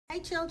Hi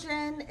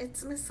children,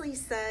 it's Miss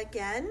Lisa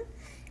again,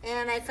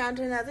 and I found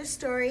another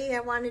story I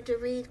wanted to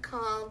read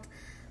called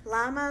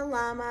Llama,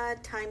 Llama,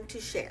 Time to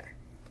Share.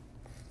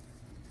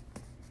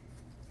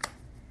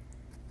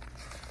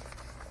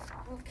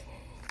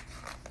 Okay.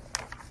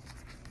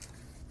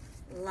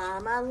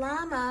 Llama,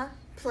 llama,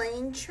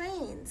 playing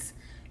trains,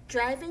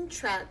 driving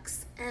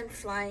trucks and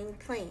flying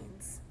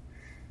planes.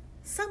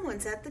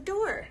 Someone's at the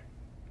door.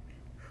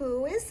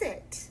 Who is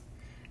it?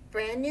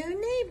 Brand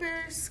new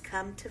neighbors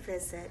come to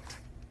visit.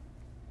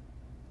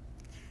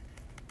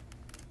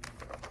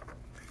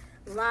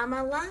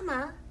 Llama,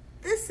 llama,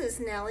 this is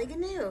Nellie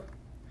Gnu.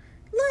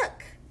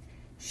 Look,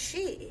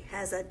 she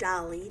has a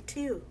dolly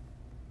too.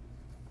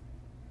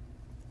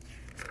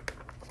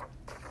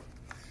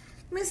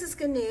 Mrs.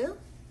 Gnu,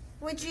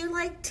 would you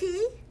like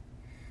tea?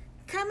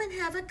 Come and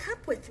have a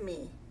cup with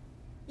me.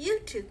 You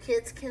two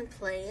kids can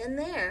play in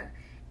there.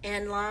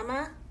 And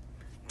llama,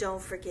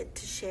 don't forget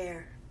to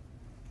share.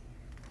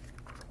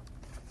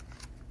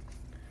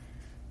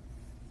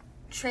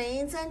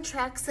 Trains and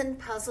trucks and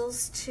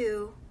puzzles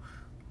too.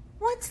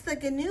 What's the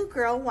Gnu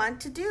girl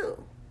want to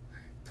do?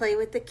 Play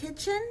with the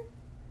kitchen?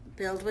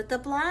 Build with the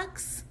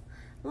blocks?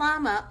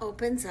 Llama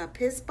opens up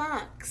his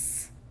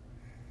box.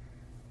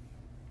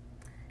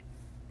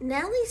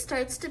 Nellie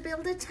starts to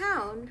build a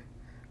town.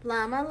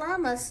 Llama,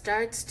 llama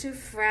starts to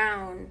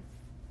frown.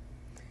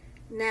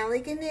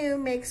 Nellie Gnu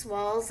makes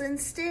walls and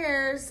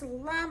stairs.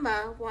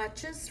 Llama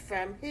watches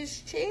from his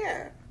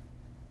chair.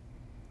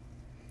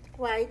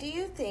 Why do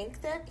you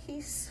think that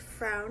he's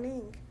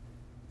frowning?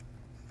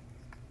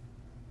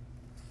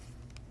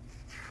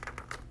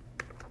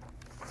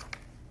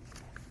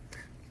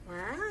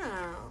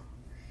 Wow.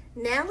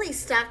 Nellie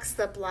stacks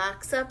the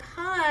blocks up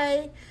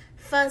high.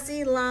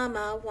 Fuzzy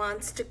llama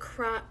wants to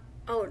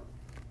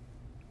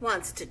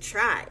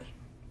try.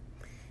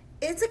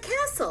 It's a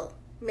castle.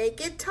 Make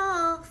it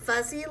tall.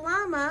 Fuzzy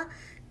llama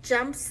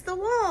jumps the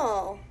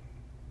wall.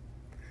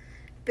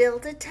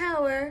 Build a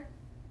tower.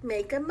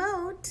 Make a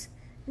moat.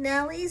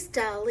 Nellie's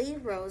dolly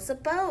rows a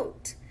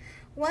boat.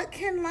 What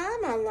can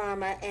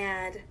llama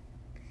add?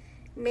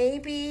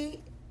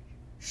 Maybe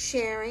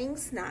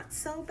sharing's not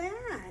so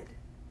bad.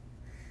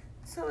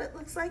 So it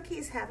looks like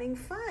he's having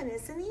fun,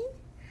 isn't he?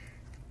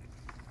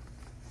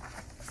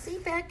 See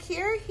back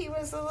here, he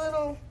was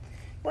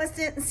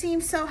didn't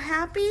seem so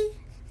happy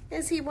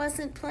as he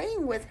wasn't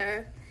playing with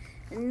her.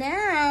 And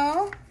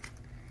now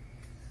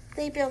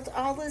they built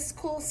all this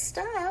cool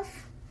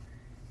stuff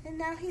and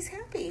now he's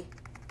happy.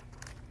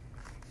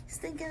 He's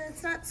thinking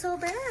it's not so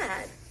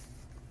bad.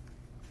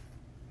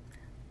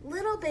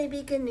 Little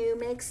baby Gnu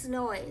makes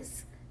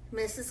noise.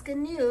 Mrs.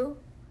 Gnu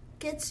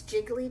gets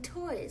jiggly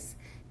toys.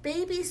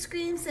 Baby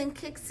screams and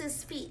kicks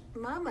his feet.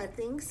 Mama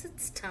thinks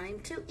it's time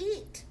to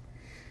eat.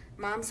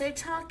 Moms are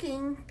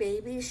talking,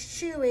 baby's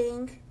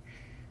chewing.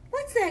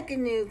 What's that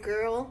Gnu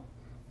girl?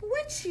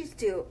 What's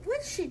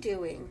she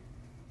doing?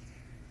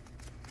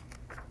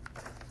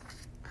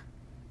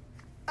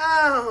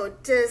 Oh,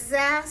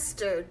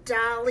 disaster,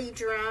 dolly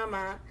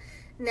drama.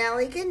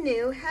 Nellie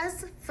Gnu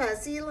has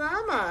fuzzy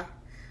llama.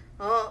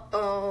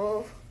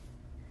 Uh-oh.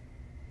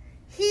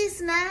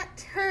 He's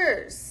not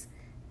hers.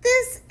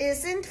 This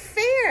isn't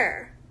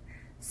fair.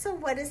 So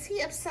what is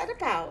he upset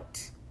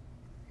about?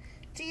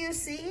 Do you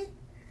see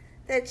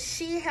that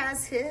she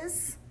has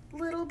his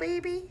little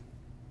baby?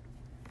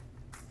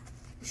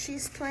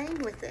 She's playing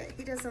with it.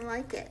 He doesn't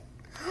like it.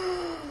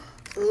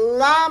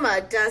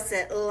 Llama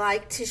doesn't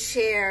like to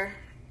share.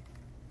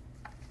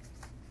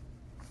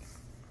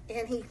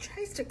 And he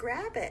tries to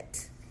grab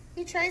it.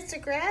 He tries to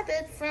grab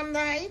it from the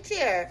high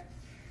chair.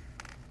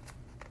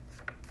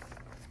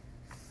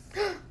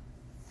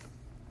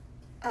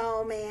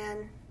 Oh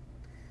man,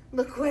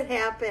 look what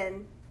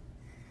happened.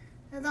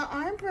 The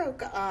arm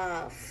broke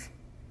off.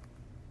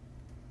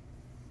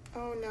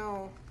 Oh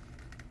no.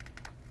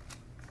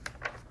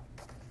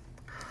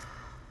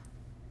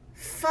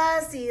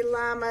 Fuzzy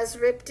llama's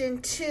ripped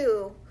in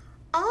two,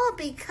 all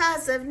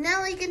because of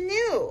Nellie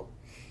Gnu.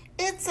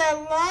 It's a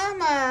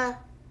llama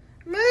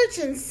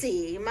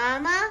emergency.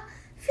 Mama,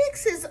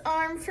 fix his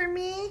arm for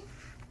me.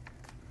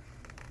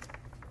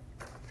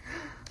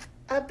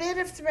 A bit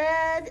of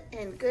thread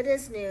and good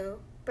as new,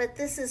 but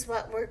this is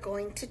what we're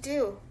going to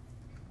do.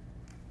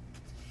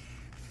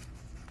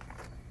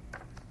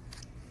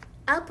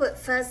 I'll put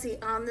Fuzzy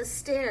on the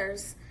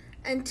stairs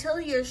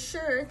until you're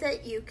sure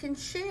that you can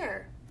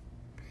share.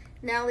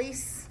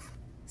 Nellie's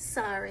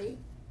sorry,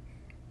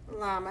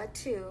 llama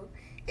too.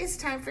 It's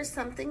time for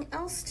something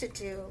else to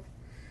do.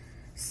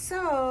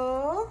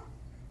 So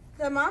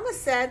the mama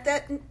said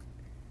that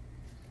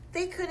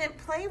they couldn't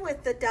play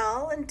with the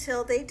doll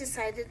until they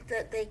decided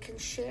that they can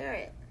share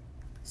it.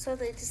 So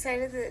they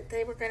decided that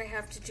they were going to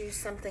have to do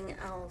something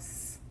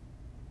else.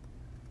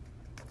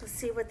 Let's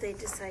see what they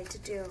decide to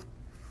do.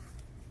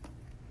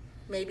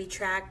 Maybe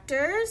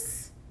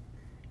tractors?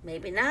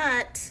 Maybe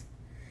not.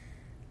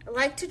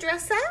 Like to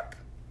dress up?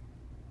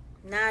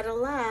 Not a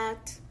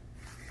lot.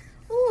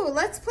 Ooh,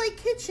 let's play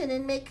kitchen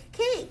and make a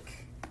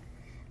cake.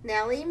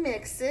 Nellie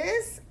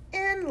mixes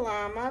and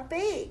Llama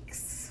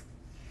bakes.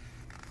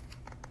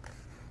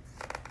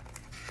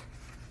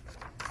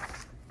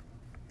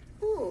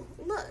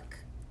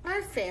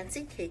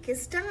 fancy cake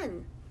is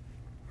done.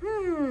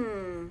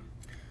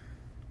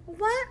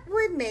 What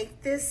would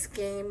make this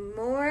game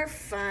more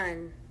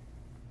fun?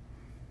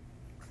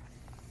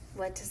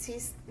 What does he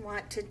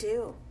want to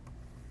do?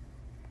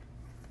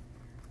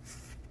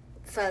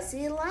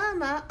 Fuzzy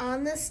Llama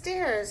on the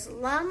stairs.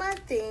 Llama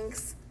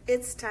thinks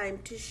it's time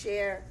to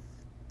share.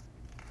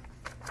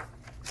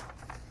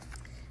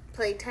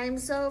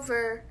 Playtime's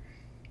over.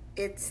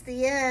 It's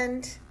the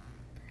end.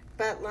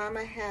 But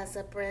Llama has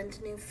a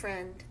brand new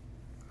friend.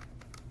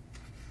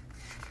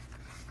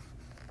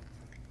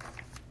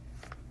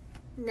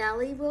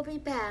 Nellie will be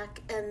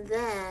back, and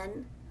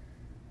then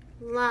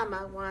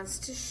Llama wants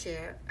to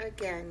share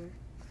again.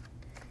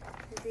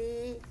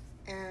 The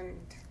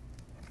end.